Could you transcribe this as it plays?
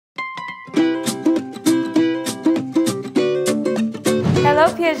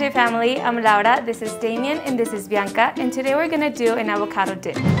Hello PSJ family, I'm Laura, this is Damien, and this is Bianca, and today we're going to do an avocado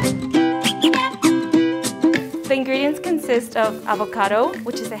dip. The ingredients consist of avocado,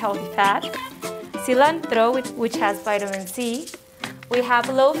 which is a healthy fat, cilantro, which has vitamin C, we have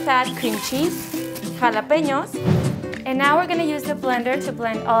low-fat cream cheese, jalapenos, and now we're going to use the blender to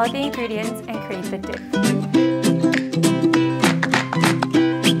blend all of the ingredients and create the dip.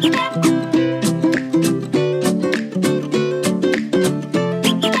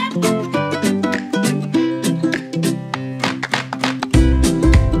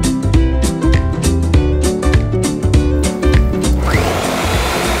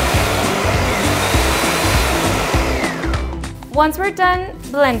 Once we're done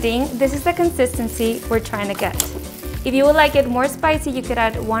blending, this is the consistency we're trying to get. If you would like it more spicy, you could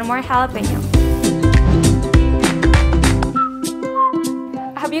add one more jalapeno.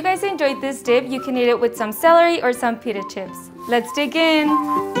 I hope you guys enjoyed this dip. You can eat it with some celery or some pita chips. Let's dig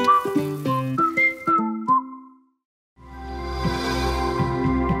in!